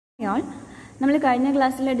all, നമ്മൾ കഴിഞ്ഞ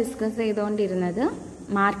ക്ലാസ്സിൽ ഡിസ്കസ് ചെയ്തുകൊണ്ടിരുന്നത്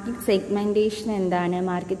മാർക്കറ്റ് സെഗ്മെന്റേഷൻ എന്താണ്,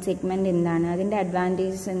 മാർക്കറ്റ് സെഗ്മെന്റ് എന്താണ്, അതിന്റെ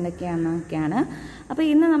അഡ്വാൻറ്റേജസ് എന്തൊക്കെയാണെന്നൊക്കെയാണ്. അപ്പോൾ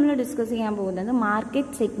ഇന്ന് നമ്മൾ ഡിസ്കസ് ചെയ്യാൻ പോകുന്നത്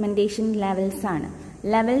മാർക്കറ്റ് സെഗ്മെന്റേഷൻ ലെവൽസ് ആണ്,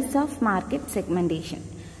 ലെവൽസ് ഓഫ് മാർക്കറ്റ് സെഗ്മെന്റേഷൻ.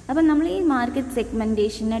 അപ്പോൾ നമ്മൾ ഈ മാർക്കറ്റ്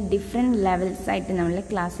സെഗ്മെന്റേഷനെ ഡിഫറെൻറ്റ് ലെവൽസ് ആയിട്ട് നമ്മൾ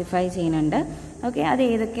ക്ലാസിഫൈ ചെയ്യുന്നുണ്ട്. ഓക്കെ, അത്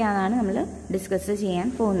ഏതൊക്കെയാണെന്നാണ് നമ്മൾ ഡിസ്കസ് ചെയ്യാൻ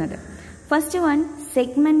പോകുന്നത്. First one,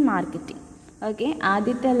 segment marketing. Okay,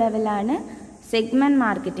 ആദ്യത്തെ ലെവലാണ് സെഗ്മെന്റ്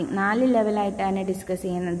മാർക്കറ്റിംഗ്. 4 ലെവലായിട്ടാണ് ഡിസ്കസ്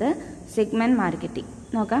ചെയ്യുന്നത്. സെഗ്മെന്റ് മാർക്കറ്റിംഗ്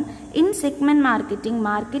നോക്കാം. In segment marketing,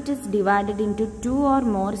 market is divided in to 2 or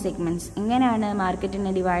more segments. എങ്ങനെയാണ്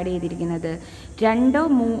മാർക്കറ്റിനെ ഡിവൈഡ് ചെയ്തിരിക്കുന്നത്?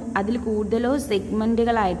 2 അതിൽ കൂടുതലോ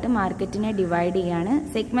സെഗ്മെന്റുകളായിട്ട് മാർക്കറ്റിനെ ഡിവൈഡ് ചെയ്യാണ്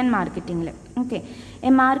segment മാർക്കറ്റിംഗിൽ. Okay,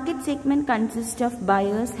 A market segment consist of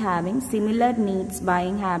buyers having similar needs,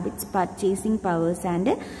 buying habits, purchasing powers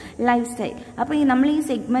and life style. അപ്പോൾ നമ്മൾ ഈ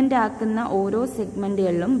സെഗ്മെന്റ് ആക്കുന്ന ഓരോ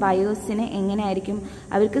സെഗ്മെന്റുകളിലും ബയേഴ്സിന് എങ്ങനെയായിരിക്കും?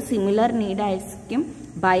 അവർക്ക് സിമിലർ നീഡ് ആയിരിക്കും,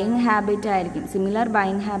 ബൈയിങ് ഹാബിറ്റ് ആയിരിക്കും, സിമിലർ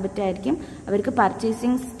ബൈയിങ് ഹാബിറ്റ് ആയിരിക്കും, അവർക്ക്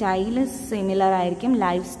പർച്ചേസിംഗ് സ്റ്റൈല് സിമിലർ ആയിരിക്കും,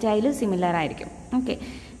 ലൈഫ് സ്റ്റൈല് സിമിലർ ആയിരിക്കും. Okay,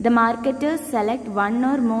 the marketers select 1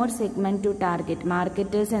 or more segment to target.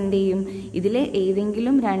 Marketers എന്ത് ചെയ്യും? ഇതിൽ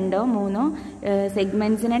ഏതെങ്കിലും 2 or 3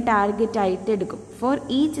 സെഗ്മെന്റ്സിനെ ടാർഗറ്റ് ആയിട്ട് എടുക്കും. For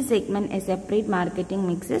each segment A separate marketing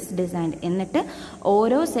mix is designed. എന്നിട്ട്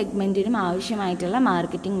ഓരോ സെഗ്മെന്റിനും ആവശ്യമായിട്ടുള്ള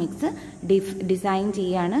മാർക്കറ്റിംഗ് മിക്സ് ഡിസൈൻ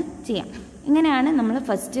ചെയ്യാം. ഇങ്ങനെയാണ് നമ്മൾ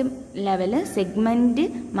ഫസ്റ്റ് ലെവല് സെഗ്മെന്റ്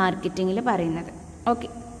മാർക്കറ്റിംഗിൽ പറയുന്നത്. ഓക്കെ,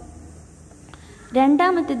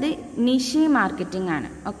 രണ്ടാമത്തേത് നിഷെ മാർക്കറ്റിംഗ് ആണ്.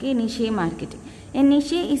 Okay, നിഷെ marketing. A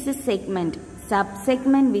നിഷെ is A segment, sub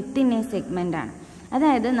segment within A segment ആണ്.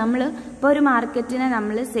 അതായത് നമ്മൾ ഇപ്പോൾ ഒരു മാർക്കറ്റിനെ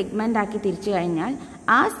നമ്മൾ സെഗ്മെന്റ് ആക്കി തിരിച്ചു കഴിഞ്ഞാൽ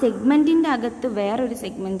ആ സെഗ്മെന്റിന്റെ അകത്ത് വേറൊരു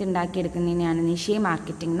സെഗ്മെന്റ് ഉണ്ടാക്കിയെടുക്കുന്നതിനെയാണ് നിഷെ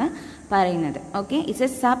മാർക്കറ്റിംഗ് എന്ന് പറയുന്നത്. Okay, it's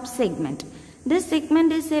A sub segment. This segment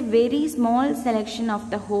is a very small selection of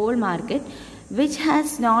the whole market which has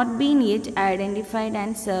not been yet identified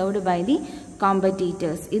and served by the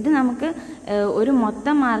competitors. ഇത് നമുക്ക് ഒരു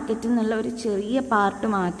മൊത്തം മാർക്കറ്റിൽ നിന്നുള്ള ഒരു ചെറിയ പാർട്ട്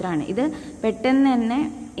മാത്രമാണ്. ഇത് പെട്ടെന്ന് തന്നെ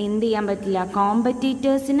എന്ത് ചെയ്യാൻ പറ്റില്ല?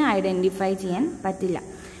 കോമ്പറ്റീറ്റേഴ്സിന് ഐഡന്റിഫൈ ചെയ്യാൻ പറ്റില്ല.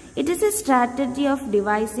 It is a strategy of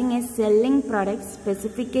devising a selling product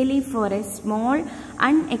specifically for a small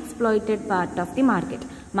unexploited part of the market.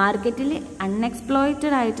 മാർക്കറ്റിൽ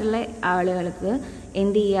അൺഎക്സ്പ്ലോയിറ്റഡ് ആയിട്ടുള്ള ആളുകൾക്ക്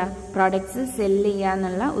എന്ത് ചെയ്യുക? പ്രൊഡക്ട്സ് സെല്ല് ചെയ്യുക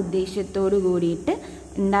എന്നുള്ള ഉദ്ദേശത്തോടു കൂടിയിട്ട്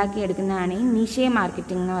ഉണ്ടാക്കിയെടുക്കുന്നതാണ് ഈ നിഷെ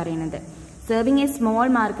മാർക്കറ്റിംഗ് എന്ന് പറയുന്നത്. Serving A small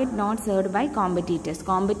market not served by competitors.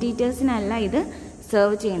 കോമ്പറ്റീറ്റേഴ്സിനല്ല ഇത്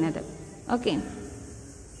സെർവ് ചെയ്യുന്നത്. ഓക്കെ,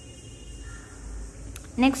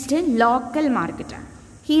 നെക്സ്റ്റ് ലോക്കൽ മാർക്കറ്റാണ്.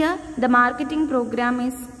 Here, the marketing program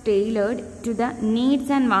is tailored to the needs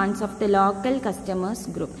and wants of the local customers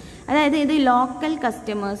group. അതായത് ഇത് ലോക്കൽ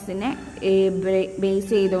കസ്റ്റമേഴ്സിനെ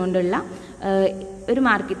ബേസ് ചെയ്തുകൊണ്ടുള്ള ഒരു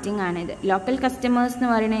മാർക്കറ്റിംഗ് ആണ്. ഇത് ലോക്കൽ കസ്റ്റമേഴ്സ് എന്ന്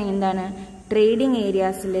പറയുന്നത് എന്താണ്? ട്രേഡിംഗ്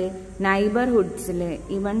ഏരിയാസിൽ, നൈബർഹുഡ്സിൽ,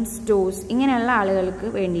 ഈവൻ സ്റ്റോഴ്സ്, ഇങ്ങനെയുള്ള ആളുകൾക്ക്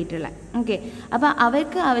വേണ്ടിയിട്ടുള്ള. ഓക്കെ, അപ്പോൾ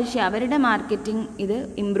അവർക്ക് അവരുടെ മാർക്കറ്റിംഗ് ഇത്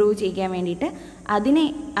ഇംപ്രൂവ് ചെയ്യാൻ വേണ്ടിയിട്ട്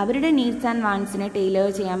അവരുടെ നീഡ്സ് ആൻഡ് വാണ്ട്സിനെ ടൈലർ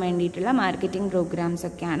ചെയ്യാൻ വേണ്ടിയിട്ടുള്ള മാർക്കറ്റിംഗ് പ്രോഗ്രാംസ്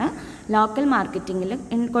ഒക്കെയാണ് ലോക്കൽ മാർക്കറ്റിംഗിൽ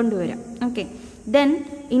കൊണ്ടുവരിക. ഓക്കെ, ദെൻ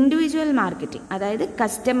ഇൻഡിവിജ്വൽ മാർക്കറ്റിംഗ്, അതായത്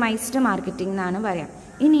കസ്റ്റമൈസ്ഡ് മാർക്കറ്റിംഗ് എന്നാണ് പറയാം.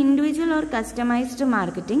 In individual or customised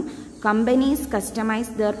marketing, companies customize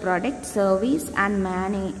their product, service and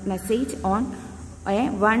message on a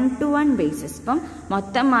one-to-one basis. ഇപ്പം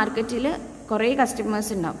മൊത്തം മാർക്കറ്റിൽ കുറേ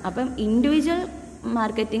കസ്റ്റമേഴ്സ് ഉണ്ടാവും. അപ്പം ഇൻഡിവിജ്വൽ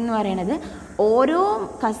മാർക്കറ്റിംഗ് എന്ന് പറയുന്നത് ഓരോ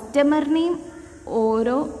കസ്റ്റമറിനെയും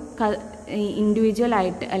ഓരോ ഇൻഡിവിജ്വൽ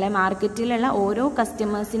ആയിട്ട്, അല്ലെ മാർക്കറ്റിലുള്ള ഓരോ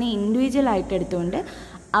കസ്റ്റമേഴ്സിനെ ഇൻഡിവിജ്വൽ ആയിട്ട് എടുത്തുകൊണ്ട്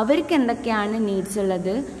അവർക്ക് എന്തൊക്കെയാണ് നീഡ്സ്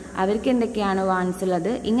ഉള്ളത്, അവർക്ക് എന്തൊക്കെയാണ് വാണ്ട്സ് ഉള്ളത്,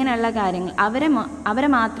 ഇങ്ങനെയുള്ള കാര്യങ്ങൾ അവരെ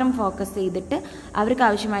മാത്രം ഫോക്കസ് ചെയ്തിട്ട് അവർക്ക്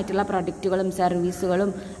ആവശ്യമായിട്ടുള്ള പ്രൊഡക്റ്റുകളും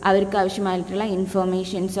സർവീസുകളും അവർക്ക് ആവശ്യമായിട്ടുള്ള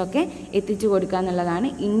ഇൻഫർമേഷൻസും ഒക്കെ എത്തിച്ചു കൊടുക്കുക എന്നുള്ളതാണ്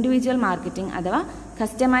ഇൻഡിവിജ്വൽ മാർക്കറ്റിംഗ് അഥവാ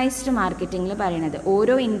കസ്റ്റമൈസ്ഡ് മാർക്കറ്റിംഗിൽ പറയുന്നത്.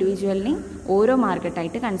 ഓരോ ഇൻഡിവിജ്വലിനെയും ഓരോ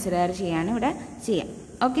മാർക്കറ്റായിട്ട് കൺസിഡർ ഇവിടെ ചെയ്യാം.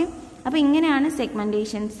 ഓക്കെ, അപ്പോൾ ഇങ്ങനെയാണ്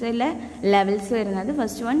സെഗ്മെന്റേഷൻസിലെ ലെവൽസ് വരുന്നത്.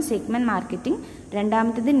 ഫസ്റ്റ് വൺ സെഗ്മെന്റ് മാർക്കറ്റിംഗ്,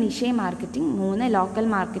 രണ്ടാമത്തേത് നിഷെ marketing, 3 local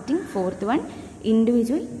marketing, 4th one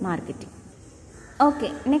individual marketing. Okay,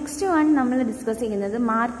 next one നമ്മൾ ഡിസ്കസ് ചെയ്യുന്നത്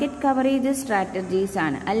മാർക്കറ്റ് കവറേജ് സ്ട്രാറ്റജീസ്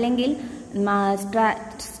ആണ്, അല്ലെങ്കിൽ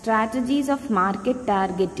സ്ട്രാറ്റജീസ് ഓഫ് മാർക്കറ്റ്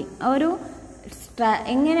ടാർഗറ്റിംഗ്.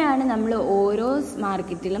 എങ്ങനെയാണ് നമ്മൾ ഓരോ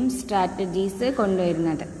മാർക്കറ്റിലും സ്ട്രാറ്റജീസ്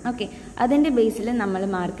കൊണ്ടുവരുന്നത്? ഓക്കെ, അതിൻ്റെ ബേസിൽ നമ്മൾ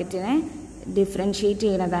മാർക്കറ്റിനെ ഡിഫറൻഷിയേറ്റ്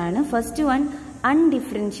ചെയ്യുന്നതാണ്. First one,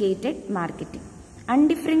 undifferentiated marketing.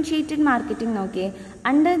 Undifferentiated marketing നോക്കിയേ.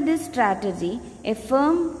 Under this strategy A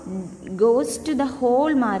firm goes to the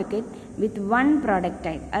whole market with 1 product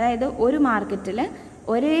type. അതായത് ഒരു മാർക്കറ്റിൽ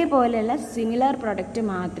ഒരേപോലെയുള്ള സിമിലർ പ്രൊഡക്റ്റ്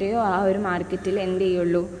മാത്രമേ ആ ഒരു മാർക്കറ്റിൽ എന്ത്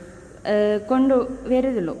ചെയ്യുള്ളൂ,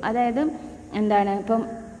 കൊണ്ടുവരുള്ളൂ. അതായത് എന്താണ്, ഇപ്പം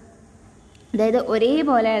അതായത്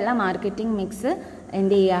ഒരേപോലെയുള്ള മാർക്കറ്റിംഗ് മിക്സ്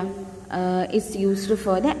എന്ത് ചെയ്യുക, is used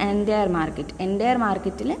for the entire market. Entire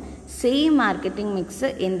മാർക്കറ്റിൽ സെയിം മാർക്കറ്റിംഗ് മിക്സ്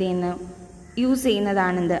എന്ത് ചെയ്യുന്നു, യൂസ്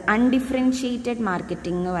ചെയ്യുന്നതാണെന്ത്, അൺഡിഫറൻഷ്യേറ്റഡ്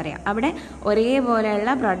മാർക്കറ്റിംഗ് എന്ന് പറയാം. അവിടെ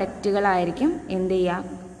ഒരേപോലെയുള്ള പ്രൊഡക്റ്റുകളായിരിക്കും എന്ത്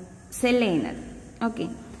ചെയ്യുക, സെല് ചെയ്യുന്നത്. Okay.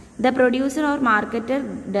 The producer or marketer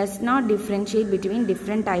does not differentiate between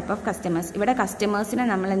different type of customers. ഇവിടെ കസ്റ്റമേഴ്സിനെ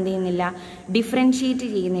നമ്മൾ എന്ത് ചെയ്യുന്നില്ല, ഡിഫറൻഷ്യേറ്റ്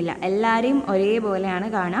ചെയ്യുന്നില്ല, എല്ലാവരെയും ഒരേപോലെയാണ്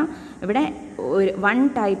കാണാം. ഇവിടെ വൺ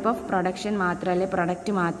ടൈപ്പ് ഓഫ് പ്രൊഡക്ഷൻ മാത്രമല്ലേ,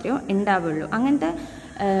 പ്രൊഡക്റ്റ് മാത്രമേ ഉണ്ടാവുള്ളൂ. അങ്ങനത്തെ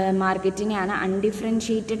മാർക്കറ്റിംഗാണ്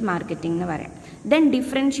അൺഡിഫറൻഷ്യേറ്റഡ് മാർക്കറ്റിംഗ് എന്ന് പറയാം. ദെൻ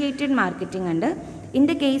ഡിഫറൻഷ്യേറ്റഡ് മാർക്കറ്റിംഗ് ഉണ്ട്. In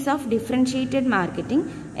the case of differentiated marketing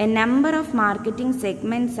A number of marketing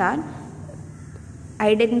segments R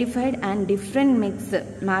identified and different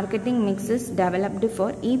marketing mixes developed for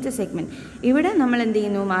each segment. ഇവിടെ നമ്മൾ എന്ത്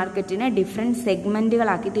ചെയ്യുന്നു, മാർക്കറ്റിനെ ഡിഫറെൻറ്റ്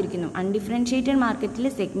സെഗ്മെൻറ്റുകളാക്കി തിരിക്കുന്നു. അൺഡിഫറൻഷ്യേറ്റഡ് മാർക്കറ്റിൽ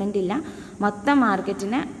സെഗ്മെൻ്റ് ഇല്ല, മൊത്തം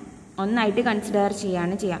മാർക്കറ്റിനെ ഒന്നായിട്ട് കൺസിഡർ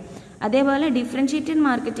ചെയ്യുക. അതേപോലെ ഡിഫറൻഷ്യേറ്റഡ്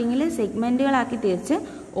മാർക്കറ്റിങ്ങിൽ സെഗ്മെൻറ്റുകളാക്കി തിരിച്ച്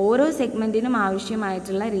ഓരോ സെഗ്മെൻറ്റിനും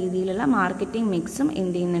ആവശ്യമായിട്ടുള്ള രീതിയിലുള്ള മാർക്കറ്റിംഗ് മിക്സും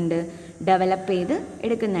എന്ത് ചെയ്യുന്നുണ്ട്, ഡെവലപ്പ് ചെയ്ത്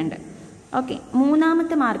എടുക്കുന്നുണ്ട്. ഓക്കെ.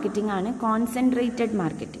 മൂന്നാമത്തെ മാർക്കറ്റിംഗ് ആണ് concentrated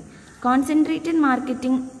marketing. Concentrated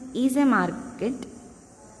marketing is a market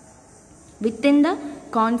within the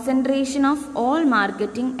concentration of all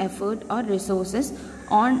marketing effort or resources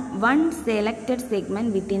on one selected segment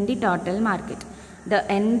within the total market.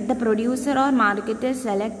 The producer or marketer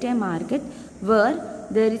select a market where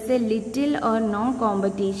there is a little or no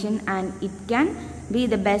competition and it can be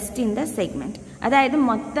the best in the segment. അതായത്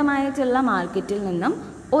മൊത്തമായിട്ടുള്ള മാർക്കറ്റിൽ നിന്നും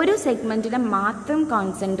ഒരു സെഗ്മെൻറ്റിനെ മാത്രം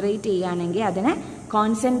concentrate ചെയ്യുകയാണെങ്കിൽ അതിനെ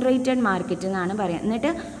concentrated market എന്നാണ് പറയുക.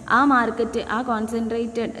 എന്നിട്ട് ആ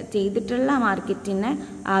കോൺസെൻട്രേറ്റഡ് ചെയ്തിട്ടുള്ള മാർക്കറ്റിന്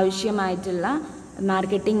ആവശ്യമായിട്ടുള്ള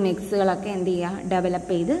മാർക്കറ്റിംഗ് മിക്സുകളൊക്കെ എന്ത് ചെയ്യുക,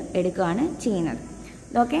 ഡെവലപ്പ് ചെയ്ത് എടുക്കുകയാണ് ചെയ്യുന്നത്.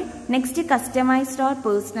 Okay. Next customised or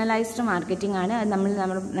personalised marketing ആണ്. അത്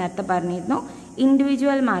നമ്മൾ നേരത്തെ പറഞ്ഞിരുന്നു,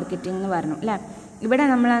 ഇൻഡിവിജ്വൽ മാർക്കറ്റിംഗ് എന്ന് പറഞ്ഞു അല്ലേ. ഇവിടെ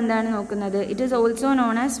നമ്മൾ എന്താണ് നോക്കുന്നത്, it is also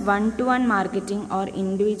known as 1-to-1 marketing or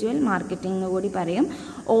individual marketing എന്ന് കൂടി പറയും.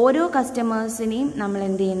 ഓരോ കസ്റ്റമേഴ്സിനെയും നമ്മൾ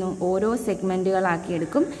എന്ത് ചെയ്യുന്നു, ഓരോ സെഗ്മെൻറ്റുകളാക്കി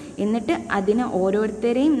എടുക്കും. എന്നിട്ട് അതിന്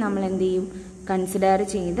ഓരോരുത്തരെയും നമ്മൾ എന്ത് ചെയ്യും, കൺസിഡർ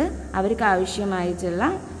ചെയ്ത് അവർക്ക് ആവശ്യമായിട്ടുള്ള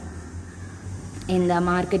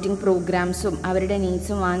മാർക്കറ്റിംഗ് പ്രോഗ്രാംസും അവരുടെ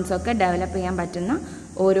നീഡ്സും വാൻസും ഒക്കെ ഡെവലപ്പ് ചെയ്യാൻ പറ്റുന്ന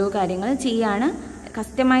ഓരോ കാര്യങ്ങൾ ചെയ്യാണ്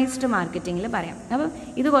കസ്റ്റമൈസ്ഡ് മാർക്കറ്റിങ്ങിൽ പറയാം. അപ്പോൾ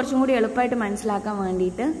ഇത് കുറച്ചും കൂടി എളുപ്പമായിട്ട് മനസ്സിലാക്കാൻ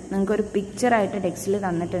വേണ്ടിയിട്ട് നിങ്ങൾക്കൊരു പിക്ചറായിട്ട് ടെക്സ്റ്റിൽ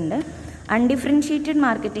തന്നിട്ടുണ്ട്. അൺഡിഫറൻഷ്യേറ്റഡ്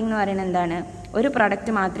മാർക്കറ്റിംഗ് എന്ന് പറയുന്നത് എന്താണ്, ഒരു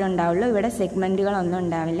പ്രൊഡക്റ്റ് മാത്രമേ ഉണ്ടാവുള്ളൂ, ഇവിടെ സെഗ്മെൻറ്റുകളൊന്നും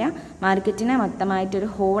ഉണ്ടാവില്ല, മാർക്കറ്റിനെ മൊത്തമായിട്ടൊരു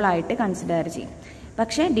ഹോളായിട്ട് കൺസിഡർ ചെയ്യും.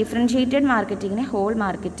 പക്ഷേ ഡിഫറൻഷ്യേറ്റഡ് മാർക്കറ്റിങ്ങിനെ ഹോൾ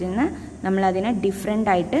മാർക്കറ്റിൽ നിന്ന് നമ്മളതിനെ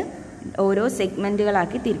ഡിഫറെൻ്റ് ആയിട്ട് ഓരോ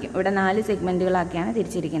സെഗ്മെൻറ്റുകളാക്കി തിരിക്കും. ഇവിടെ 4 സെഗ്മെൻറ്റുകളാക്കിയാണ്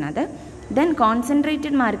തിരിച്ചിരിക്കുന്നത്. ദെൻ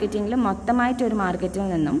കോൺസെൻട്രേറ്റഡ് മാർക്കറ്റിങ്ങിൽ മൊത്തമായിട്ടൊരു മാർക്കറ്റിൽ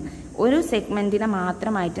നിന്നും ഒരു സെഗ്മെൻറ്റിനെ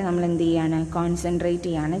മാത്രമായിട്ട് നമ്മൾ എന്ത് ചെയ്യാണ്, കോൺസെൻട്രേറ്റ്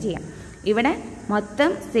ചെയ്യാണ് ചെയ്യുക. ഇവിടെ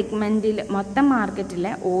മൊത്തം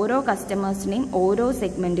മാർക്കറ്റിലെ ഓരോ കസ്റ്റമേഴ്സിനെയും ഓരോ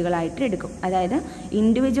സെഗ്മെൻറ്റുകളായിട്ട് എടുക്കും. അതായത്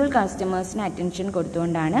ഇൻഡിവിജ്വൽ കസ്റ്റമേഴ്സിന് അറ്റൻഷൻ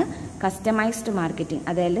കൊടുത്തുകൊണ്ടാണ് കസ്റ്റമൈസ്ഡ് മാർക്കറ്റിംഗ്,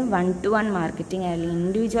 അതായത് 1-to-1 മാർക്കറ്റിംഗ് അല്ലെങ്കിൽ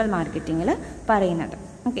ഇൻഡിവിജ്വൽ മാർക്കറ്റിങ്ങിൽ പറയുന്നത്.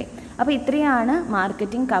 ഓക്കെ. അപ്പോൾ ഇത്രയാണ്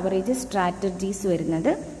മാർക്കറ്റിംഗ് കവറേജ് സ്ട്രാറ്റജീസ്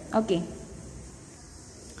വരുന്നത്. Okay.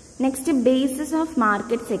 Next basis of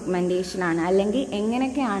market segmentation ആണ്, അല്ലെങ്കിൽ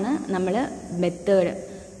എങ്ങനെയൊക്കെയാണ് നമ്മൾ മെത്തേഡ്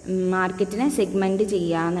മാർക്കറ്റിനെ സെഗ്മെൻറ്റ്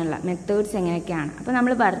ചെയ്യുക എന്നുള്ള മെത്തേഡ്സ് എങ്ങനെയൊക്കെയാണ്. അപ്പോൾ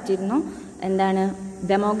നമ്മൾ പറഞ്ഞിരുന്നു എന്താണ്,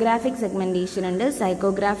 ഡെമോഗ്രാഫിക് സെഗ്മെൻറ്റേഷൻ ഉണ്ട്,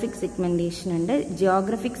 സൈക്കോഗ്രാഫിക് സെഗ്മെൻറ്റേഷൻ ഉണ്ട്,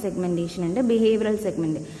 ജിയോഗ്രഫിക് സെഗ്മെൻറ്റേഷൻ ഉണ്ട്, ബിഹേവിയറൽ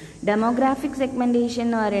സെഗ്മെൻറ്റ്. ഡെമോഗ്രാഫിക് സെഗ്മെൻറ്റേഷൻ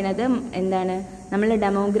എന്ന് പറയുന്നത് എന്താണ്, നമ്മൾ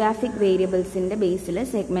ഡെമോഗ്രാഫിക് വേരിയബിൾസിൻ്റെ ബേസിൽ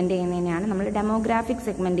സെഗ്മെൻറ്റ് ചെയ്യുന്നതിനെയാണ് നമ്മൾ ഡെമോഗ്രാഫിക്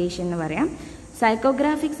സെഗ്മെൻറ്റേഷൻ എന്ന് പറയാം.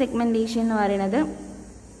 സൈക്കോഗ്രാഫിക് സെഗ്മെൻറ്റേഷൻ എന്ന് പറയുന്നത്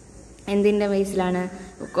എന്തിൻ്റെ ബേസിലാണ്,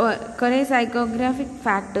 കുറേ സൈക്കോഗ്രാഫിക്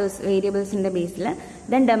ഫാക്ടേഴ്സ് വേരിയബിൾസിൻ്റെ ബേസിൽ,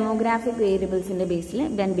 ദെൻ ഡെമോഗ്രാഫിക് വേരിയബിൾസിൻ്റെ ബേസിൽ,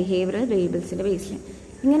 ദെൻ ബിഹേവിയറൽ വേരിയബിൾസിൻ്റെ ബേസിൽ.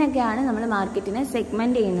 ഇങ്ങനെയൊക്കെയാണ് നമ്മൾ മാർക്കറ്റിനെ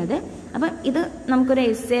സെഗ്മെൻറ്റ് ചെയ്യുന്നത്. അപ്പം ഇത് നമുക്കൊരു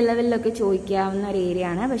എസ്സേ ലെവലിലൊക്കെ ചോദിക്കാവുന്ന ഒരു ഏരിയ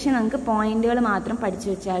ആണ്. പക്ഷേ നമുക്ക് പോയിന്റുകൾ മാത്രം പഠിച്ചു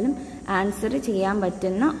വെച്ചാലും ആൻസർ ചെയ്യാൻ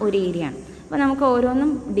പറ്റുന്ന ഒരു ഏരിയ ആണ്. അപ്പോൾ നമുക്ക്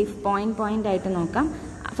ഓരോന്നും പോയിന്റ് ആയിട്ട് നോക്കാം.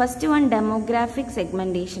 ഫസ്റ്റ് വൺ ഡെമോഗ്രാഫിക്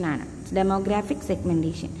സെഗ്മെൻറ്റേഷൻ ആണ്. Demographic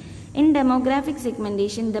segmentation. In demographic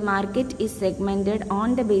segmentation, the market is segmented on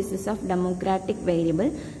the basis of demographic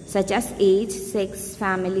variables such as age, sex,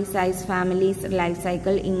 family size, family's life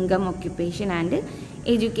cycle, income, occupation and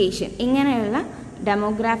education. ഇങ്ങനെയുള്ള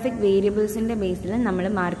demographic വേരിയബിൾസിൻ്റെ ബേസിൽ നമ്മൾ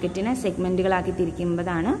മാർക്കറ്റിനെ സെഗ്മെൻറ്റുകളാക്കി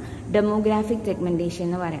തിരിക്കുമ്പോഴാണ് demographic segmentation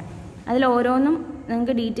എന്ന് പറയാം. അതിൽ ഓരോന്നും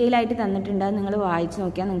നിങ്ങൾക്ക് detail ആയിട്ട് തന്നിട്ടുണ്ട്, അത് നിങ്ങൾ വായിച്ച്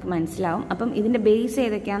നോക്കിയാൽ നിങ്ങൾക്ക് മനസ്സിലാവും. അപ്പം ഇതിൻ്റെ ബേസ്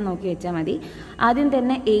ഏതൊക്കെയാണെന്ന് നോക്കി വെച്ചാൽ മതി. ആദ്യം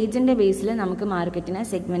തന്നെ ഏജിൻ്റെ ബേസിൽ നമുക്ക് മാർക്കറ്റിനെ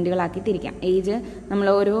സെഗ്മെൻറ്റുകളാക്കി തിരിക്കാം. ഏജ് നമ്മൾ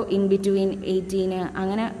ഓരോ ഇൻ ബിറ്റ്വീൻ 18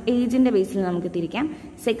 അങ്ങനെ ഏജിൻ്റെ ബേസിൽ നമുക്ക് തിരിക്കാം.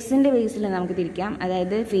 സെക്സിൻ്റെ ബേസിൽ നമുക്ക് തിരിക്കാം,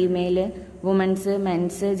 അതായത് ഫീമെയിൽ, വുമൻസ്,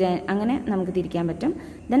 മെൻസ്, അങ്ങനെ നമുക്ക് തിരിക്കാൻ പറ്റും.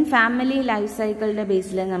 ദെൻ ഫാമിലി ലൈഫ് സൈക്കിളിൻ്റെ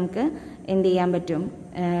ബേസിൽ നമുക്ക് എന്ത് ചെയ്യാൻ പറ്റും,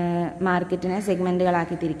 മാർക്കറ്റിനെ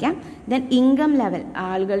സെഗ്മെൻറ്റുകളാക്കി തിരിക്കാം. ദെൻ ഇൻകം ലെവൽ,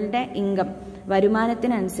 ആളുകളുടെ ഇൻകം,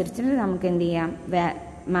 വരുമാനത്തിനനുസരിച്ച് നമുക്ക് എന്ത് ചെയ്യാം,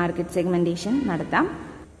 മാർക്കറ്റ് സെഗ്മെൻറ്റേഷൻ നടത്താം.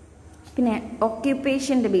 പിന്നെ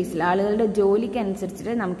ഓക്യുപ്പേഷൻ്റെ ബേസിൽ, ആളുകളുടെ ജോലിക്ക്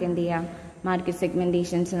അനുസരിച്ചിട്ട് നമുക്ക് എന്ത് ചെയ്യാം, മാർക്കറ്റ്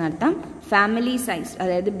സെഗ്മെൻറ്റേഷൻസ് നടത്താം. ഫാമിലി സൈസ്,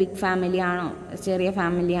 അതായത് ബിഗ് ഫാമിലി ആണോ ചെറിയ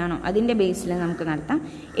ഫാമിലി ആണോ അതിൻ്റെ ബേസിൽ നമുക്ക് നടത്താം.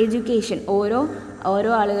 എഡ്യൂക്കേഷൻ,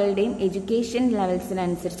 ഓരോ ആളുകളുടെയും എഡ്യൂക്കേഷൻ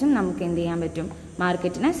ലെവൽസിനനുസരിച്ചും നമുക്ക് എന്ത് ചെയ്യാൻ പറ്റും,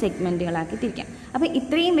 മാർക്കറ്റിനെ സെഗ്മെൻറ്റുകളാക്കി തിരിക്കാം. അപ്പോൾ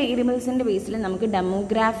ഇത്രയും വേരിയബിൾസിൻ്റെ ബേസിൽ നമുക്ക്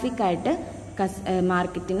ഡെമോഗ്രാഫിക് ആയിട്ട്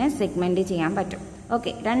മാർക്കറ്റിനെ സെഗ്മെൻറ്റ് ചെയ്യാൻ പറ്റും.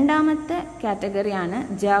 ഓക്കെ, രണ്ടാമത്തെ കാറ്റഗറിയാണ്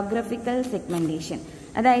ജിയോഗ്രഫിക്കൽ സെഗ്മെൻറ്റേഷൻ.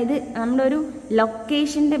 അതായത് നമ്മളൊരു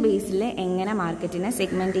ലൊക്കേഷൻ്റെ ബേസിൽ എങ്ങനെ മാർക്കറ്റിനെ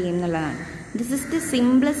സെഗ്മെൻറ്റ് ചെയ്യും എന്നുള്ളതാണ്. This is the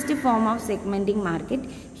simplest form of സെഗ്മെൻറ്റിംഗ് market.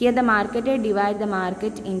 Here the market divide the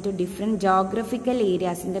market in to different geographical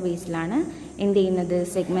ഏരിയാസിൻ്റെ ബേസിലാണ് എന്ത് ചെയ്യുന്നത്,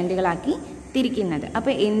 സെഗ്മെൻറ്റുകളാക്കി തിരിക്കുന്നത്.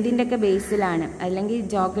 അപ്പോൾ എന്തിൻ്റെയൊക്കെ ബേസിലാണ്, അല്ലെങ്കിൽ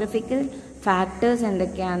ജോഗ്രഫിക്കൽ ഫാക്ടേഴ്സ്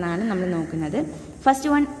എന്തൊക്കെയാണെന്നാണ് നമ്മൾ നോക്കുന്നത്.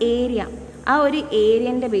 First one, area. ആ ഒരു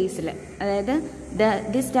ഏരിയൻ്റെ ബേസിൽ, അതായത്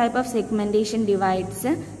this type of segmentation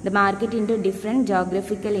divides the market in to different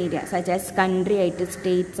geographical area such as country ആയിട്ട്,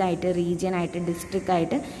 സ്റ്റേറ്റ്സ് ആയിട്ട്, റീജിയൻ ആയിട്ട്, ഡിസ്ട്രിക്റ്റ്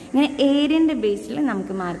ആയിട്ട്, ഇങ്ങനെ ഏരിയൻ്റെ ബേസിൽ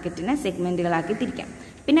നമുക്ക് മാർക്കറ്റിനെ സെഗ്മെൻറ്റുകളാക്കി തിരിക്കാം.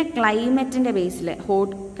 പിന്നെ ക്ലൈമറ്റിൻ്റെ ബേസിൽ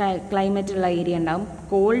ഹോട്ട് ക്ലൈമറ്റുള്ള ഏരിയ ഉണ്ടാവും,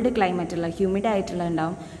 കോൾഡ് ക്ലൈമറ്റുള്ള ഹ്യൂമിഡ് ആയിട്ടുള്ള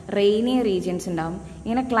ഉണ്ടാവും, റെയിനി റീജിയൻസ് ഉണ്ടാവും.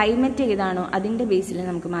 ഇങ്ങനെ ക്ലൈമറ്റ് ഏതാണോ അതിൻ്റെ ബേസിൽ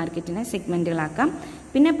നമുക്ക് മാർക്കറ്റിനെ സെഗ്മെൻറ്റുകളാക്കാം.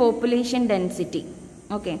 പിന്നെ പോപ്പുലേഷൻ ഡെൻസിറ്റി,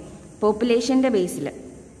 ഓക്കെ, പോപ്പുലേഷൻ്റെ ബേസിൽ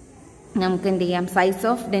നമുക്ക് എന്ത് ചെയ്യാം, size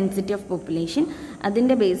of density of population,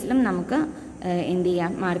 അതിൻ്റെ ബേസിലും നമുക്ക് എന്ത്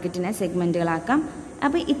ചെയ്യാം, മാർക്കറ്റിനെ സെഗ്മെൻറ്റുകളാക്കാം.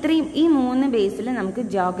 അപ്പോൾ ഇത്രയും ഈ 3 ബേസിൽ നമുക്ക്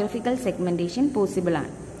ജോഗ്രഫിക്കൽ സെഗ്മെൻറ്റേഷൻ പോസിബിൾ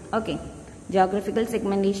ആണ്. ഓക്കെ, ജോഗ്രഫിക്കൽ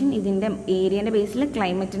സെഗ്മെൻറ്റേഷൻ ഇതിൻ്റെ ഏരിയൻ്റെ ബേസിൽ,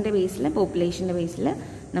 ക്ലൈമറ്റിൻ്റെ ബേസിൽ, പോപ്പുലേഷൻ്റെ ബേസിൽ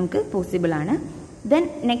നമുക്ക് പോസിബിൾ ആണ്. Then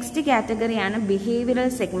next കാറ്റഗറിയാണ് behavioural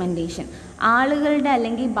segmentation. ആളുകളുടെ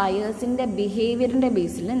അല്ലെങ്കിൽ ബയേഴ്സിൻ്റെ ബിഹേവിയറിൻ്റെ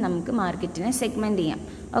ബേസിൽ നമുക്ക് മാർക്കറ്റിനെ സെഗ്മെൻറ്റ് ചെയ്യാം.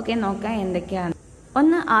 ഓക്കെ, നോക്കാം എന്തൊക്കെയാണ്.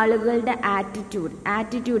 ഒന്ന്, ആളുകളുടെ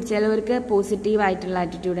ആറ്റിറ്റ്യൂഡ്. ചിലവർക്ക് പോസിറ്റീവ് ആയിട്ടുള്ള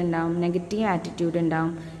ആറ്റിറ്റ്യൂഡ് ഉണ്ടാവും, നെഗറ്റീവ് ആറ്റിറ്റ്യൂഡ്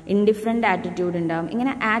ഉണ്ടാവും, ഇൻഡിഫറെൻ്റ് ആറ്റിറ്റ്യൂഡ് ഉണ്ടാവും.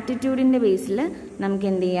 ഇങ്ങനെ ആറ്റിറ്റ്യൂഡിൻ്റെ ബേസിൽ നമുക്ക്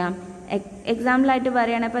എന്ത് ചെയ്യാം, എക്സാമ്പിളായിട്ട്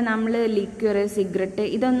പറയുകയാണെങ്കിൽ ഇപ്പോൾ നമ്മൾ ലിക്വർ, സിഗരറ്റ്,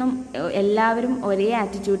 ഇതൊന്നും എല്ലാവരും ഒരേ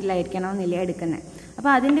ആറ്റിറ്റ്യൂഡിലായിരിക്കണമെന്നില്ല എടുക്കുന്നത്.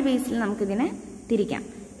 അപ്പോൾ അതിൻ്റെ ബേസിൽ നമുക്കിതിനെ തിരിക്കാം.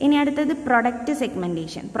 ഇനി അടുത്തത് പ്രൊഡക്റ്റ്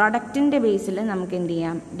സെഗ്മെൻറ്റേഷൻ. പ്രൊഡക്റ്റിൻ്റെ ബേസിൽ നമുക്ക് എന്ത്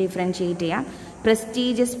ചെയ്യാം, ഡിഫറൻഷിയേറ്റ് ചെയ്യാം.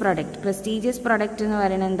 പ്രസ്റ്റീജിയസ് പ്രൊഡക്റ്റ് എന്ന്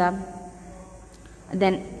പറയുന്നത് എന്താ,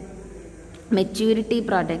 then maturity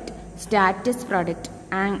product, status product,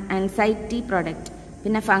 anxiety product,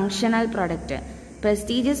 പിന്നെ ഫങ്ഷണൽ പ്രോഡക്റ്റ്.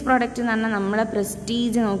 പ്രസ്റ്റീജിയസ് പ്രോഡക്റ്റ് എന്ന് പറഞ്ഞാൽ നമ്മളെ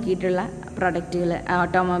പ്രസ്റ്റീജ് നോക്കിയിട്ടുള്ള പ്രൊഡക്റ്റുകൾ,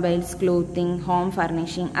 ഓട്ടോമൊബൈൽസ്, ക്ലോത്തിങ്, ഹോം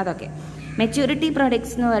ഫർണിഷിങ്, അതൊക്കെ. മെച്യൂരിറ്റി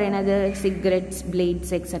പ്രോഡക്ട്സ് എന്ന് പറയുന്നത് സിഗരറ്റ്സ്,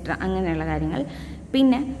 ബ്ലേഡ്സ്, എക്സെട്ര, അങ്ങനെയുള്ള കാര്യങ്ങൾ.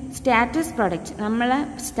 പിന്നെ സ്റ്റാറ്റസ് പ്രോഡക്റ്റ്, നമ്മളെ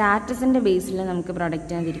സ്റ്റാറ്റസിൻ്റെ ബേസിൽ നമുക്ക്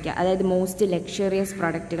പ്രൊഡക്റ്റിനെ തിരിക്കാം, അതായത് മോസ്റ്റ് ലക്ഷറിയസ്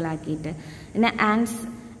പ്രൊഡക്റ്റുകളാക്കിയിട്ട്. പിന്നെ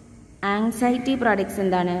ആൻസൈറ്റി പ്രോഡക്ട്സ്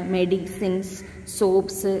എന്താണ്, മെഡിസിൻസ്,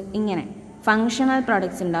 സോപ്സ്, ഇങ്ങനെ. ഫങ്ഷണൽ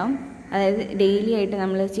പ്രോഡക്ട്സ് ഉണ്ടാവും, അതായത് ഡെയിലി ആയിട്ട്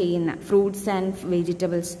നമ്മൾ ചെയ്യുന്ന ഫ്രൂട്ട്സ് ആൻഡ്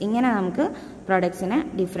വെജിറ്റബിൾസ്, ഇങ്ങനെ നമുക്ക് പ്രൊഡക്ട്സിനെ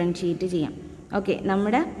ഡിഫറൻഷിയേറ്റ് ചെയ്യാം. ഓക്കെ,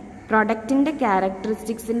 നമ്മുടെ പ്രൊഡക്റ്റിൻ്റെ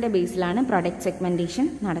ക്യാരക്ടറിസ്റ്റിക്സിൻ്റെ ബേസിലാണ് പ്രൊഡക്റ്റ് സെഗ്മെൻറ്റേഷൻ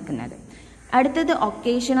നടക്കുന്നത്. അടുത്തത്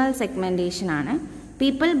ഒക്കേഷണൽ സെഗ്മെൻറ്റേഷൻ ആണ്.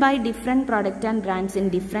 People by different product and brands in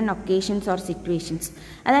different occasions or situations.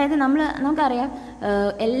 അതായത് നമുക്കറിയാം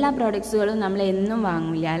എല്ലാ പ്രോഡക്ട്സുകളും നമ്മൾ എന്നും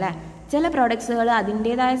വാങ്ങില്ല അല്ലേ. ചില പ്രോഡക്ട്സുകൾ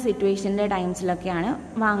അതിൻ്റേതായ സിറ്റുവേഷൻ്റെ ടൈംസിലൊക്കെയാണ്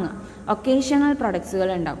വാങ്ങുക. ഒക്കേഷണൽ പ്രോഡക്ട്സുകൾ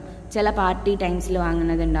ഉണ്ടാവും, ചില പാർട്ടി ടൈംസിൽ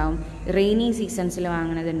വാങ്ങുന്നതുണ്ടാവും, റെയിനി സീസൺസിൽ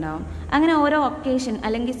വാങ്ങുന്നതുണ്ടാവും. അങ്ങനെ ഓരോ ഒക്കേഷൻ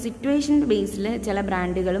അല്ലെങ്കിൽ സിറ്റുവേഷൻ ബേസിൽ ചില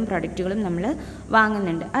ബ്രാൻഡുകളും പ്രൊഡക്റ്റുകളും നമ്മൾ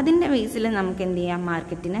വാങ്ങുന്നുണ്ട്. അതിൻ്റെ ബേസിൽ നമുക്ക് എന്ത് ചെയ്യാം,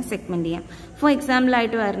 മാർക്കറ്റിനെ സെഗ്മെൻറ്റ് ചെയ്യാം. ഫോർ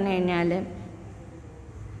എക്സാമ്പിളായിട്ട് പറഞ്ഞു കഴിഞ്ഞാൽ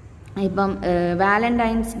ഇപ്പം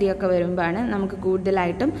വാലന്റൈൻസ് ഡേ ഒക്കെ വരുമ്പോഴാണ് നമുക്ക്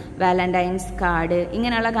കൂടുതലായിട്ടും വാലന്റൈൻസ് കാർഡ്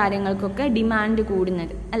ഇങ്ങനെയുള്ള കാര്യങ്ങൾക്കൊക്കെ ഡിമാൻഡ്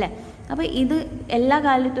കൂടുന്നത് അല്ലേ. അപ്പോൾ ഇത് എല്ലാ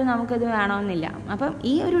കാലത്തും നമുക്കത് വേണമെന്നില്ല. അപ്പം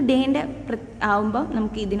ഈ ഒരു ഡേൻ്റെ ആവുമ്പോൾ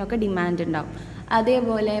നമുക്ക് ഇതിനൊക്കെ ഡിമാൻഡ് ഉണ്ടാവും.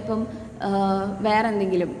 അതേപോലെ ഇപ്പം വേറെ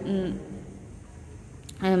എന്തെങ്കിലും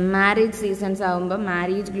മാരേജ് സീസൺസ് ആകുമ്പോൾ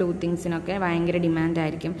മാരേജ് ക്ലോത്തിങ്സിനൊക്കെ ഭയങ്കര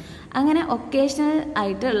ഡിമാൻഡായിരിക്കും. അങ്ങനെ ഒക്കേഷണൽ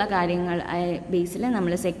ആയിട്ടുള്ള കാര്യങ്ങൾ ബേസിൽ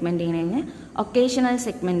നമ്മൾ സെഗ്മെൻറ്റ് ചെയ്യുന്നതിന് ഒക്കേഷണൽ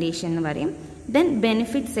സെഗ്മെൻറ്റേഷൻ എന്ന് പറയും. Then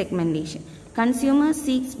benefit segmentation. Consumers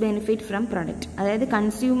seeks benefit from product, അതായത്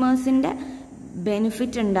കൺസ്യൂമേഴ്സിൻ്റെ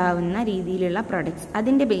ബെനിഫിറ്റ് ഉണ്ടാവുന്ന രീതിയിലുള്ള പ്രൊഡക്ട്സ്,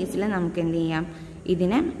 അതിൻ്റെ ബേസിൽ നമുക്ക് എന്ത് ചെയ്യാം,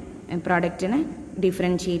 ഇതിനെ പ്രൊഡക്റ്റിനെ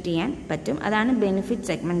ഡിഫറൻഷിയേറ്റ് ചെയ്യാൻ പറ്റും. അതാണ് ബെനിഫിറ്റ്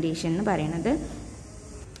സെഗ്മെൻറ്റേഷൻ എന്ന് പറയുന്നത്.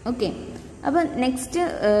 ഓക്കെ, അപ്പോൾ next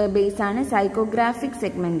ബേസാണ് psychographic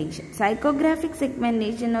segmentation. Psychographic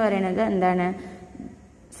segmentation എന്ന് പറയുന്നത് എന്താണ്,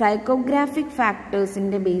 സൈക്കോഗ്രാഫിക്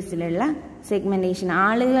ഫാക്ടേഴ്സിൻ്റെ ബേസിലുള്ള സെഗ്മെൻറ്റേഷൻ,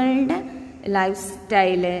 ആളുകളുടെ ലൈഫ്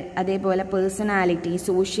സ്റ്റൈല്, അതേപോലെ പേഴ്സണാലിറ്റി,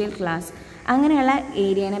 സോഷ്യൽ ക്ലാസ്, അങ്ങനെയുള്ള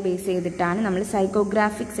ഏരിയനെ ബേസ് ചെയ്തിട്ടാണ് നമ്മൾ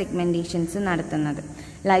സൈക്കോഗ്രാഫിക് സെഗ്മെൻറ്റേഷൻസ് നടത്തുന്നത്.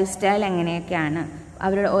 ലൈഫ് സ്റ്റൈൽ എങ്ങനെയൊക്കെയാണ്,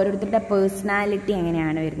 അവരുടെ ഓരോരുത്തരുടെ പേഴ്സണാലിറ്റി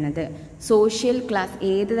എങ്ങനെയാണ് വരുന്നത്, സോഷ്യൽ ക്ലാസ്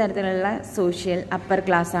ഏത് തരത്തിലുള്ള സോഷ്യൽ, അപ്പർ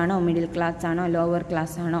ക്ലാസ് ആണോ, മിഡിൽ ക്ലാസ് ആണോ, ലോവർ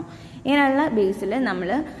ക്ലാസ് ആണോ, ഇങ്ങനെയുള്ള ബേസിൽ നമ്മൾ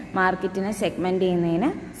മാർക്കറ്റിനെ സെഗ്മെൻറ്റ് ചെയ്യുന്നതിന്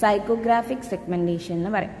സൈക്കോഗ്രാഫിക് സെഗ്മെൻറ്റേഷൻ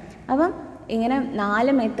എന്ന് പറയും. അപ്പം ഇങ്ങനെ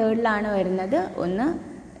 4 മെത്തേഡിലാണ് വരുന്നത്. ഒന്ന്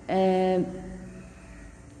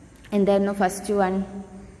എന്തായിരുന്നു first one?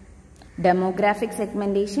 Demographic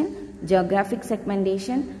segmentation, geographic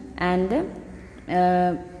segmentation and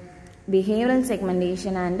behavioural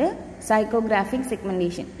segmentation and psychographic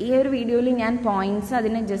segmentation. ഈ ഒരു വീഡിയോയിൽ ഞാൻ പോയിന്റ്സ്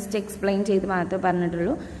അതിനെ ജസ്റ്റ് എക്സ്പ്ലെയിൻ ചെയ്ത് മാത്രമേ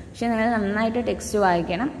പറഞ്ഞിട്ടുള്ളൂ. പക്ഷെ നിങ്ങൾ നന്നായിട്ട് ടെക്സ്റ്റ്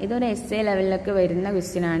വായിക്കണം. ഇതൊരു എസ്സേ ലെവലിലൊക്കെ വരുന്ന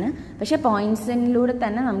ക്വസ്റ്റ്യൻ ആണ്. പക്ഷെ പോയിന്റ്സിലൂടെ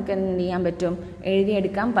തന്നെ നമുക്ക് എന്ത് ചെയ്യാൻ പറ്റും,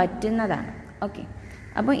 എഴുതിയെടുക്കാൻ പറ്റുന്നതാണ്. ഓക്കെ,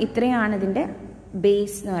 അപ്പോൾ ഇത്രയാണ് ഇതിൻ്റെ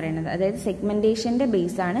ബേസ് എന്ന് പറയുന്നത്. അതായത് സെഗ്മെൻറ്റേഷൻ്റെ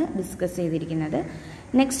ബേസാണ് ഡിസ്കസ് ചെയ്തിരിക്കുന്നത്.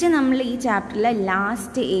 നെക്സ്റ്റ് നമ്മൾ ഈ ചാപ്റ്ററിലെ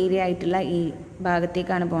ലാസ്റ്റ് ഏരിയ ആയിട്ടുള്ള ഈ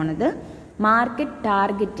ഭാഗത്തേക്കാണ് പോണത്. മാർക്കറ്റ്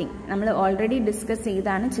ടാർഗറ്റിംഗ് നമ്മൾ ഓൾറെഡി ഡിസ്കസ്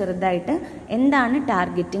ചെയ്താണ് ചെറുതായിട്ട്. എന്താണ്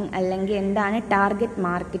ടാർഗറ്റിംഗ് അല്ലെങ്കിൽ എന്താണ് ടാർഗറ്റ്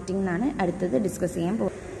മാർക്കറ്റിംഗ് എന്നാണ് അടുത്തത് ഡിസ്കസ് ചെയ്യാൻ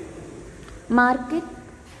പോകുന്നത്. മാർക്കറ്റ്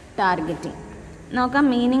ടാർഗറ്റിംഗ് നോക്കാം.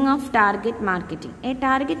 Meaning of target marketing. A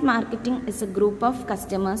target marketing is A group of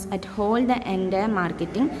customers at whole the entire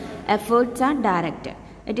marketing efforts R directed.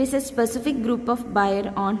 It is a specific group of buyer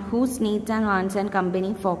on whose needs and wants and company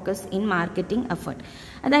focus in marketing effort.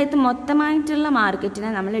 അതായത് മൊത്തമായിട്ടുള്ള മാർക്കറ്റിനെ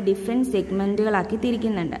നമ്മൾ different സെഗ്മെൻറ്റുകളാക്കി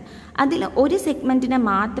തിരിക്കുന്നുണ്ട്. അതിൽ ഒരു സെഗ്മെൻറ്റിനെ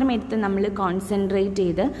മാത്രം എടുത്ത് നമ്മൾ concentrate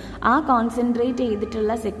ചെയ്ത് ആ കോൺസെൻട്രേറ്റ്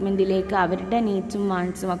ചെയ്തിട്ടുള്ള സെഗ്മെൻറ്റിലേക്ക് അവരുടെ നീഡ്സും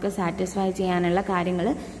വാണ്ട്സും ഒക്കെ സാറ്റിസ്ഫൈ ചെയ്യാനുള്ള കാര്യങ്ങൾ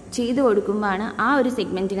ചെയ്തു കൊടുക്കുമ്പോഴാണ് ആ ഒരു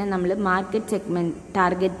സെഗ്മെൻറ്റിനെ നമ്മൾ മാർക്കറ്റ് സെഗ്മെൻറ്റ്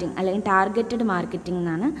ടാർഗറ്റിംഗ് അല്ലെങ്കിൽ ടാർഗറ്റഡ് മാർക്കറ്റിംഗ്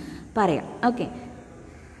എന്നാണ് പറയാം. ഓക്കെ,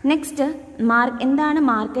 നെക്സ്റ്റ് എന്താണ്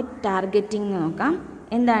മാർക്കറ്റ് ടാർഗറ്റിംഗ് എന്ന് നോക്കാം.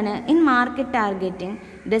 എന്താണ്? In market targeting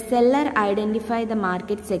the seller identify the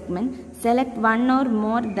market segment, select one or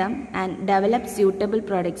more them and develop suitable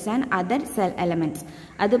products and other cell elements.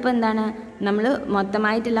 അതിപ്പോൾ എന്താണ്, നമ്മൾ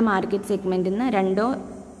മൊത്തമായിട്ടുള്ള മാർക്കറ്റ് സെഗ്മെൻറ്റിൽ നിന്ന് 2 or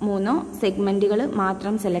 3 സെഗ്മെൻറ്റുകൾ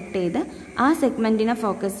മാത്രം സെലക്ട് ചെയ്ത് ആ സെഗ്മെൻറ്റിനെ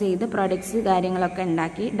ഫോക്കസ് ചെയ്ത് പ്രൊഡക്ട്സ് കാര്യങ്ങളൊക്കെ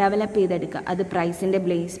ഉണ്ടാക്കി ഡെവലപ്പ് ചെയ്തെടുക്കുക. അത് പ്രൈസിൻ്റെ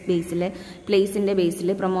ബേസിൽ, പ്ലേസിൻ്റെ ബേസിൽ,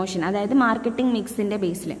 പ്രൊമോഷൻ, അതായത് മാർക്കറ്റിംഗ് മിക്സിൻ്റെ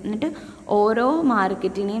ബേസിൽ. എന്നിട്ട് ഓരോ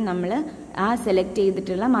മാർക്കറ്റിനെയും നമ്മൾ ആ സെലക്ട്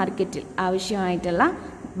ചെയ്തിട്ടുള്ള മാർക്കറ്റിൽ ആവശ്യമായിട്ടുള്ള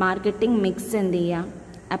മാർക്കറ്റിംഗ് മിക്സ് എന്ത് ചെയ്യുക,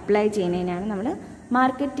 അപ്ലൈ ചെയ്യുന്നതിനാണ് നമ്മൾ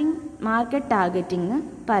മാർക്കറ്റ് ടാർഗറ്റിംഗ് എന്ന്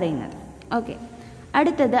പറയുന്നത്. ഓക്കെ,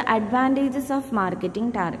 അടുത്തത് അഡ്വാൻറ്റേജസ് ഓഫ്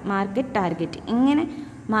മാർക്കറ്റ് ടാർഗറ്റിംഗ്. ഇങ്ങനെ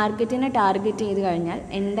മാർക്കറ്റിനെ ടാർഗറ്റ് ചെയ്ത് കഴിഞ്ഞാൽ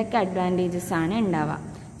എന്തൊക്കെ അഡ്വാൻറ്റേജസ് ആണ് ഉണ്ടാവുക?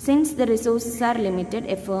 Since the resources R limited,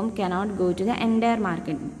 A firm cannot go to the entire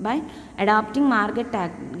market. By adopting market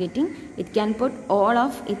targeting it can put all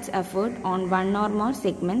of its effort on one or more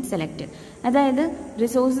segment selected. അതായത്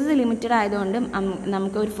resources limited ആയതുകൊണ്ട്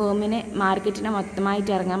നമുക്ക് ഒരു ഫേമിനെ മാർക്കറ്റിനെ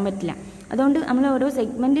മൊത്തമായിട്ട് ഇറങ്ങാൻ പറ്റില്ല. അതുകൊണ്ട് നമ്മൾ ഓരോ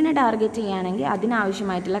സെഗ്മെൻറ്റിനെ ടാർഗറ്റ് ചെയ്യുകയാണെങ്കിൽ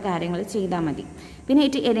അതിനാവശ്യമായിട്ടുള്ള കാര്യങ്ങൾ ചെയ്താൽ മതി. പിന്നെ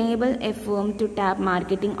it enable A firm to tap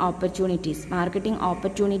marketing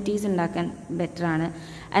opportunities ഉണ്ടാക്കാൻ ബെറ്ററാണ്.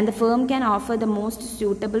 And the firm can offer the most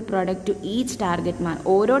suitable product to each target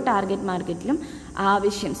ഓരോ ടാർഗറ്റ് മാർക്കറ്റിലും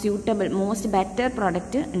ആവശ്യം സ്യൂട്ടബിൾ മോസ്റ്റ് ബെറ്റർ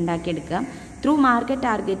പ്രോഡക്റ്റ് ഉണ്ടാക്കിയെടുക്കുക. Through market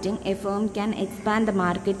targeting A firm can expand the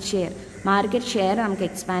market share നമുക്ക്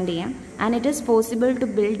expand ചെയ്യാം. And it is possible to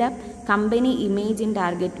build up company image in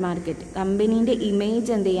target market. കമ്പനീൻ്റെ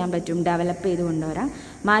image എന്ത് ചെയ്യാൻ പറ്റും, develop ചെയ്ത് കൊണ്ടുവരാം.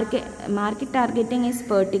 Market targeting is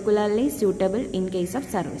particularly suitable in case of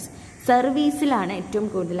സർവീസിലാണ് ഏറ്റവും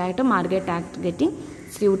കൂടുതലായിട്ട് market targeting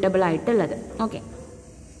suitable ആയിട്ടുള്ളത്. ഓക്കെ,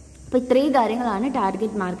 അപ്പോൾ ഇത്രയും കാര്യങ്ങളാണ്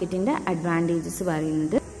ടാർഗറ്റ് മാർക്കറ്റിൻ്റെ അഡ്വാൻറ്റേജസ്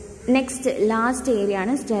പറയുന്നത്. നെക്സ്റ്റ് ലാസ്റ്റ് ഏരിയ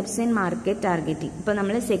ആണ് സ്റ്റെപ്സ് ഇൻ മാർക്കറ്റ് ടാർഗറ്റിംഗ്. ഇപ്പോൾ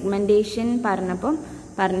നമ്മൾ സെഗ്മെൻറ്റേഷൻ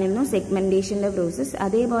പറഞ്ഞിരുന്നു സെഗ്മെൻറ്റേഷൻ്റെ പ്രോസസ്സ്.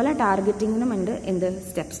 അതേപോലെ ടാർഗറ്റിങ്ങിനും ഉണ്ട് എന്ത്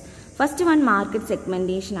steps. First one market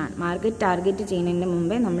segmentation ആണ്. മാർക്കറ്റ് ടാർഗറ്റ് ചെയ്യുന്നതിന്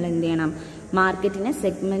മുമ്പേ നമ്മൾ എന്ത് ചെയ്യണം, മാർക്കറ്റിനെ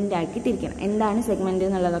സെഗ്മെൻ്റ് ആക്കി തിരിക്കണം. എന്താണ് സെഗ്മെൻറ്റ്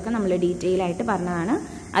എന്നുള്ളതൊക്കെ നമ്മൾ ഡീറ്റെയിൽ ആയിട്ട് പറഞ്ഞതാണ്.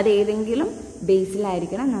 അത് ഏതെങ്കിലും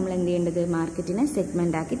ബേസിലായിരിക്കണം നമ്മൾ എന്ത് ചെയ്യേണ്ടത്, മാർക്കറ്റിനെ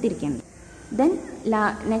സെഗ്മെൻ്റ് ആക്കി തിരിക്കേണ്ടത്. ദെൻ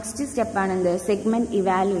നെക്സ്റ്റ് സ്റ്റെപ്പാണ് എന്ത്, സെഗ്മെൻറ്റ്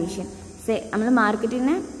ഇവാലുവേഷൻ. നമ്മൾ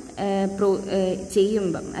മാർക്കറ്റിനെ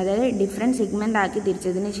ചെയ്യുമ്പം, അതായത് ഡിഫറെൻറ്റ് സെഗ്മെൻ്റ് ആക്കി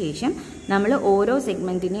തിരിച്ചതിന് ശേഷം നമ്മൾ ഓരോ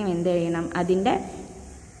സെഗ്മെൻറ്റിനെയും എന്ത് ചെയ്യണം, അതിൻ്റെ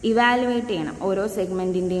ഇവാലുവേറ്റ് ചെയ്യണം. ഓരോ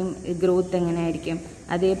സെഗ്മെൻറ്റിൻ്റെയും ഗ്രോത്ത് എങ്ങനെയായിരിക്കും,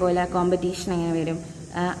 അതേപോലെ കോമ്പറ്റീഷൻ എങ്ങനെ വരും,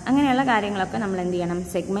 അങ്ങനെയുള്ള കാര്യങ്ങളൊക്കെ നമ്മൾ എന്ത് ചെയ്യണം,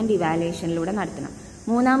 സെഗ്മെൻറ്റ് ഇവാലുവേഷനിലൂടെ നടത്തണം.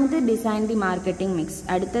 മൂന്നാമത് ഡിസൈൻ ദി മാർക്കറ്റിംഗ് മിക്സ്.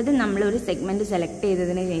 അടുത്തത് നമ്മളൊരു സെഗ്മെൻറ്റ് സെലക്ട്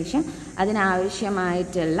ചെയ്തതിന് ശേഷം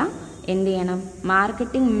അതിനാവശ്യമായിട്ടുള്ള എന്ത് ചെയ്യണം,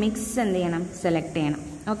 മാർക്കറ്റിംഗ് മിക്സ് എന്ത് ചെയ്യണം, സെലക്ട് ചെയ്യണം.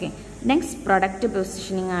 ഓക്കെ, നെക്സ്റ്റ് പ്രൊഡക്റ്റ്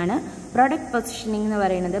പൊസിഷനിങ് ആണ്. പ്രൊഡക്റ്റ് പൊസിഷനിങ് എന്ന്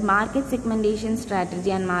പറയുന്നത് market segmentation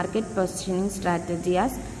strategy and market positioning strategy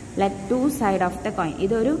as like to side of the coin.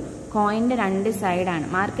 ഇതൊരു കോയിൻ്റെ രണ്ട് സൈഡാണ്.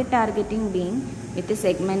 Market targeting being with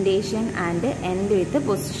segmentation and end with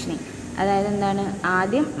positioning. അതായത് എന്താണ്,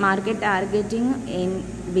 ആദ്യം മാർക്കറ്റ് ടാർഗറ്റിംഗ്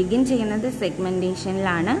ബിഗിൻ ചെയ്യുന്നത്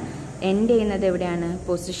സെഗ്മെന്റേഷനിലാണ്, എൻഡ് ചെയ്യുന്നത് എവിടെയാണ്,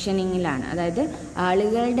 പൊസിഷനിങ്ങിലാണ്. അതായത്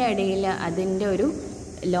ആളുകളുടെ ഇടയിൽ അതിൻ്റെ ഒരു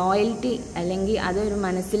ലോയൽറ്റി അല്ലെങ്കിൽ അതൊരു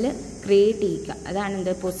മനസ്സിൽ ക്രിയേറ്റ് ചെയ്യുക, അതാണ്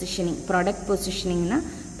എന്ത്, പൊസിഷനിങ്, പ്രൊഡക്റ്റ് പൊസിഷനിങ് എന്ന്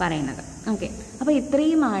പറയുന്നത്. ഓക്കെ, അപ്പോൾ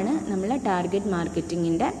ഇത്രയുമാണ് നമ്മൾ ടാർഗറ്റ്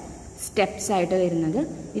മാർക്കറ്റിങ്ങിൻ്റെ സ്റ്റെപ്സ് ആയിട്ട് വരുന്നത്.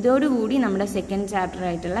 ഇതോടുകൂടി നമ്മുടെ സെക്കൻഡ് ചാപ്റ്റർ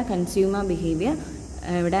ആയിട്ടുള്ള കൺസ്യൂമർ ബിഹേവിയർ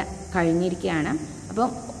ഇവിടെ കഴിഞ്ഞിരിക്കുകയാണ്. അപ്പോൾ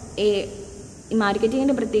ഈ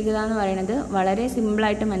മാർക്കറ്റിങ്ങിൻ്റെ പ്രത്യേകത എന്ന് പറയുന്നത് വളരെ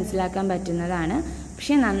സിമ്പിളായിട്ട് മനസ്സിലാക്കാൻ പറ്റുന്നതാണ്.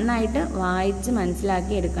 പക്ഷെ നന്നായിട്ട് വായിച്ച്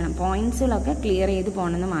മനസ്സിലാക്കി എടുക്കണം, പോയിൻറ്റ്സുകളൊക്കെ ക്ലിയർ ചെയ്ത്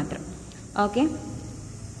പോകണമെന്ന് മാത്രം. ഓക്കെ,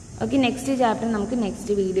 നെക്സ്റ്റ് ചാപ്റ്റർ നമുക്ക്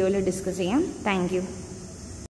നെക്സ്റ്റ് വീഡിയോയിൽ ഡിസ്കസ് ചെയ്യാം. Thank you.